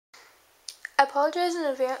I apologize in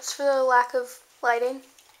advance for the lack of lighting.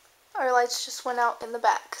 Our lights just went out in the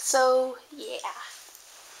back, so yeah.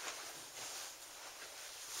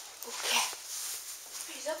 Okay.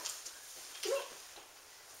 Raise up. Come here.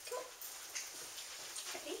 Come on.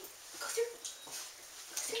 Ready? Go through.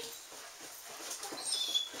 Go through.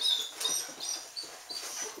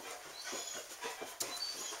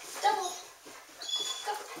 Double.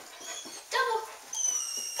 Go. Double.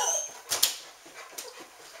 Go.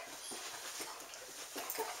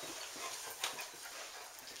 Go.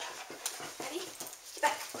 Ready? Get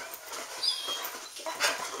back. Get back.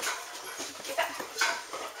 Get back.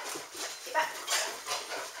 Get back.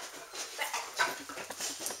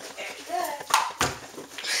 Very good.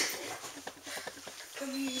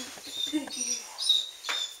 Come here. Good girl.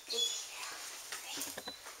 Good girl. Ready?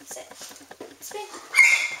 Sit. Spin.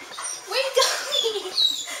 Where are you going?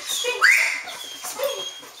 Spin. Spin.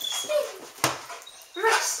 Spin.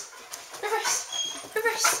 Reverse. Reverse.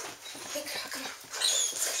 Reverse. Good girl. Come on.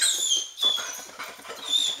 Sit.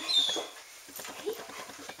 Ready?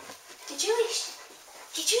 Get your leash.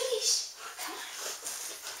 Get your leash. Come on.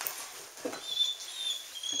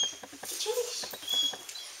 Get your leash.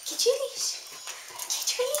 Get your leash. Get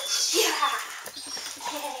your leash. Yeah.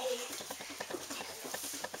 Hey.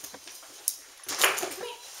 Come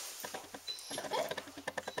here. Jump it.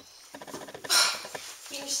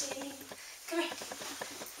 You're sitting. Come here.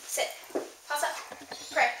 Sit. Paws up.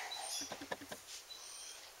 Pray.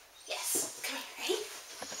 Yes. Come here. Ready?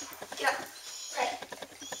 Get up. Pray.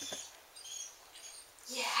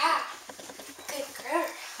 Yeah. Good girl.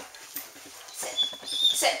 Sit.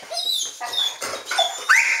 Sit. Back.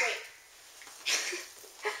 Wait.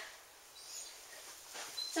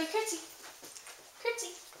 So curtsy.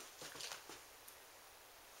 Curtsy.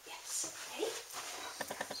 Yes. Ready?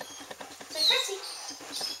 So curtsy.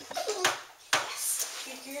 Yes.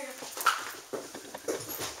 Good girl.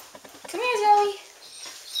 Come here, Zoe.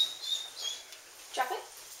 Drop it.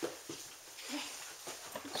 Come here.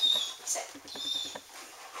 Sit.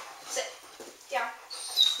 Sit. Down.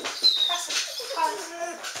 Cross them. Pause.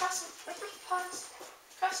 Cross them. Pause.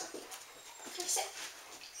 Cross them. Come here, sit.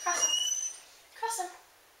 Cross them. Cross them.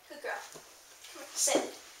 Good girl. Come here. Sit.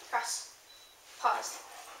 Cross. Pause.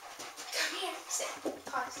 Come here. Sit.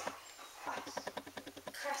 Pause. Pause.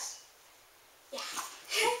 Cross. Yeah.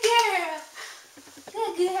 Good girl.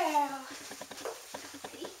 Good girl.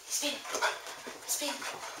 Ready? Spin. Spin.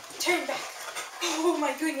 Turn back. Oh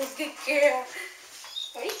my goodness. Good girl.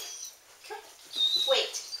 Ready? Come on.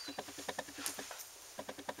 Wait.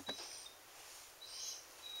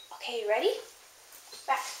 Okay, ready?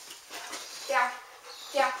 Back. Down.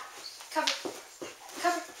 Down. Cover.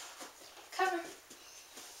 Cover. Cover.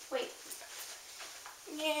 Wait.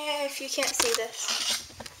 Yeah, if you can't see this.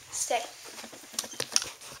 Stay.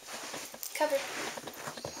 Cover.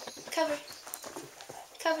 Cover.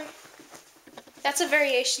 Cover. That's a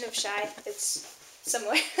variation of shy. It's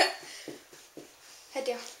similar. Head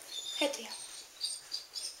down. Head down.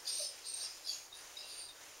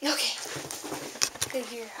 Okay. Good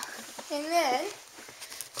girl. And then,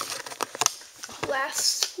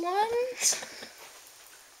 last ones.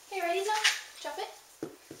 Okay, ready, Zon? Drop it.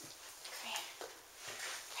 Come here.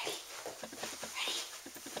 Ready? Ready?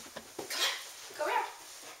 Come on. Go around.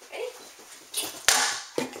 Ready?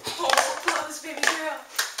 Oh, so close, baby girl.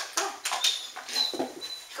 Come on.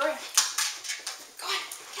 Go around. Go on.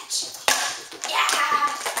 Catch. Yeah.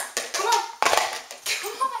 Come on.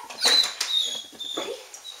 Come on. Ready?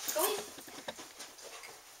 Go in.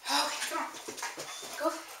 Okay, come on. Go.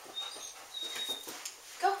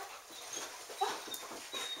 Go. Go.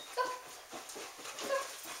 Go. Go.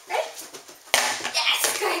 Ready? Yes,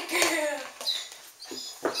 good girl.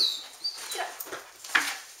 Get up.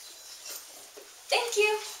 Thank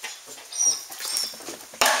you.